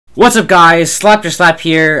What's up, guys? Slap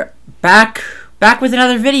here, back with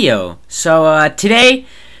another video. So today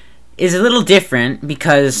is a little different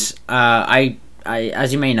because I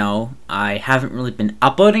as you may know, I haven't really been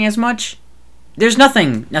uploading as much. There's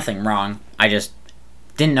nothing wrong. I just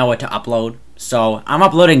didn't know what to upload, so I'm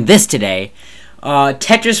uploading this today.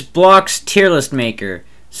 Tetris Blocks Tier List Maker.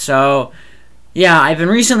 So yeah, I've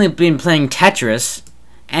recently been playing Tetris.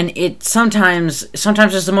 And it sometimes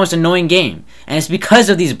is the most annoying game. And it's because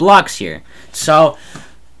of these blocks here. So,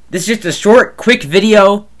 this is just a short, quick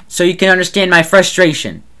video so you can understand my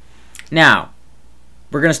frustration. Now,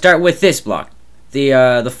 we're going to start with this block. The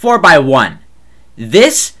 4x1.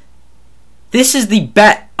 This is the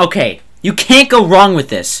bet. Okay, you can't go wrong with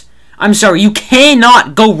this. I'm sorry, you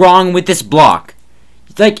cannot go wrong with this block.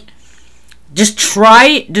 Like,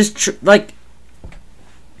 like,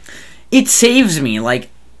 it saves me, like,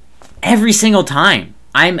 every single time.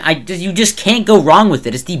 You just can't go wrong with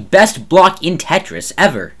it. It's the best block in Tetris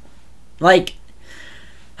ever. Like,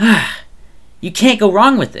 you can't go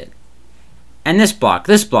wrong with it. And this block,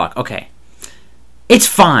 okay. It's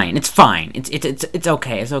fine. It's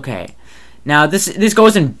okay. It's okay. Now this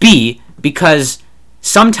goes in B because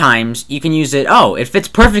sometimes you can use it. Oh, it fits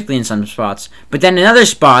perfectly in some spots, but then in other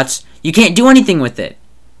spots you can't do anything with it.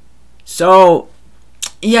 So,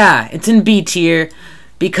 yeah, it's in B tier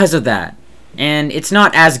because of that, and it's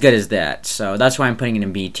not as good as that, so that's why I'm putting it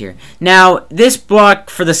in B tier. Now, this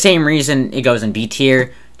block, for the same reason, it goes in B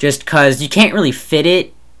tier, just because you can't really fit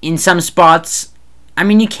it in some spots. I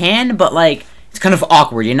mean, you can, but, like, it's kind of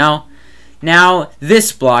awkward, you know? Now,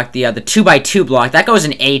 this block, the 2x2 block, that goes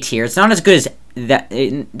in A tier. It's not as good as that.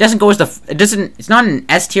 It doesn't go as it's not an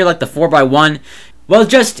S tier like the 4x1. Well,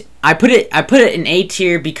 I put it in A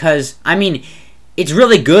tier because, I mean, it's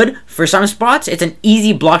really good for some spots. It's an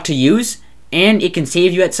easy block to use, and it can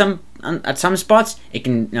save you at some spots. It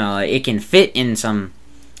can fit in some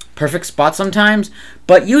perfect spots sometimes,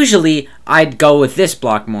 but usually I'd go with this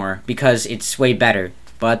block more because it's way better.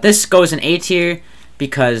 But this goes in A tier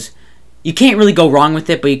because you can't really go wrong with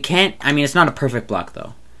it, but you can't. I mean, it's not a perfect block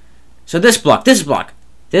though. So this block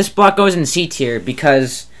goes in C tier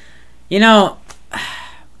because, you know,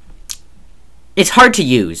 it's hard to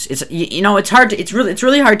use. It's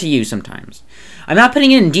really hard to use sometimes. I'm not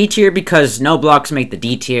putting it in D tier because no blocks make the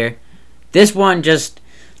D tier. This one just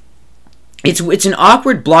it's an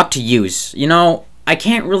awkward block to use. You know, I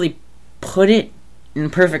can't really put it in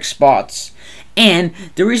perfect spots. And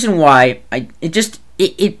the reason why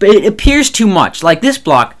it appears too much. Like this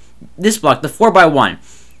block, the 4x1.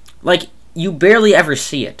 Like, you barely ever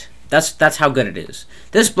see it. That's how good it is.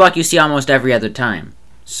 This block you see almost every other time.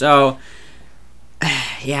 So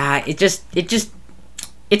yeah,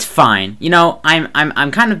 it's fine. You know,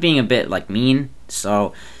 I'm kind of being a bit like mean,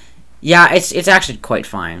 so yeah, it's actually quite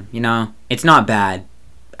fine. You know, it's not bad,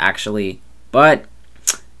 actually, but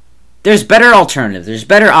there's better alternatives. There's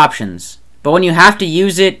better options. But when you have to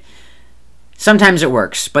use it, sometimes it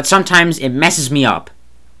works, but sometimes it messes me up.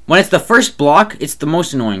 When it's the first block, it's the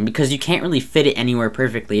most annoying because you can't really fit it anywhere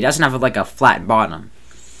perfectly. It doesn't have like a flat bottom.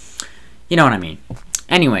 You know what I mean?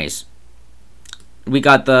 Anyways, we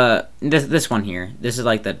got this one here. This is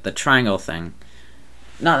like the triangle thing.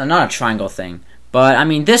 Not a triangle thing, but I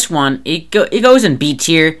mean this one. It goes in B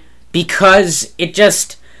tier because it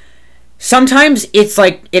just sometimes it's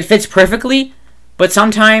like it fits perfectly, but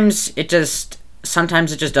sometimes it just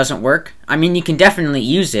doesn't work. I mean, you can definitely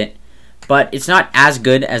use it, but it's not as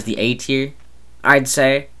good as the A tier, I'd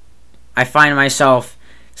say. I find myself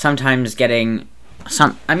sometimes getting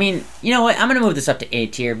some. I mean, you know what? I'm gonna move this up to A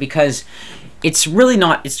tier because it's really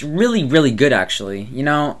not. It's really good actually. You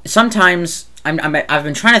know, sometimes I've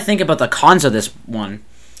been trying to think about the cons of this one,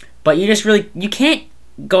 but you can't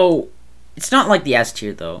go. It's not like the S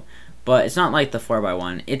tier though, but it's not like the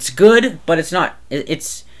 4x1. It's good, but it's not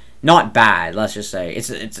bad. Let's just say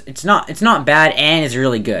it's not bad, and it's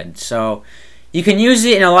really good. So you can use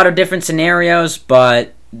it in a lot of different scenarios,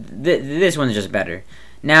 but this one's just better.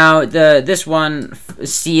 Now, this one,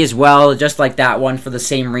 C as well, just like that one for the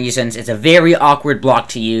same reasons. It's a very awkward block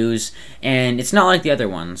to use, and it's not like the other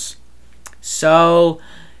ones. So,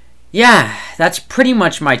 yeah, that's pretty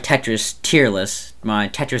much my Tetris tier list, my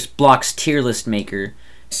Tetris Blocks tier list maker.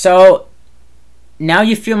 So, now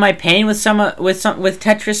you feel my pain with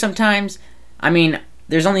Tetris sometimes. I mean,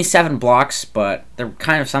 there's only 7 blocks, but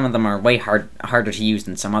some of them are way harder to use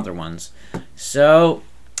than some other ones. So,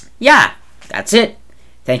 yeah, that's it.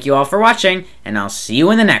 Thank you all for watching, and I'll see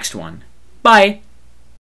you in the next one. Bye!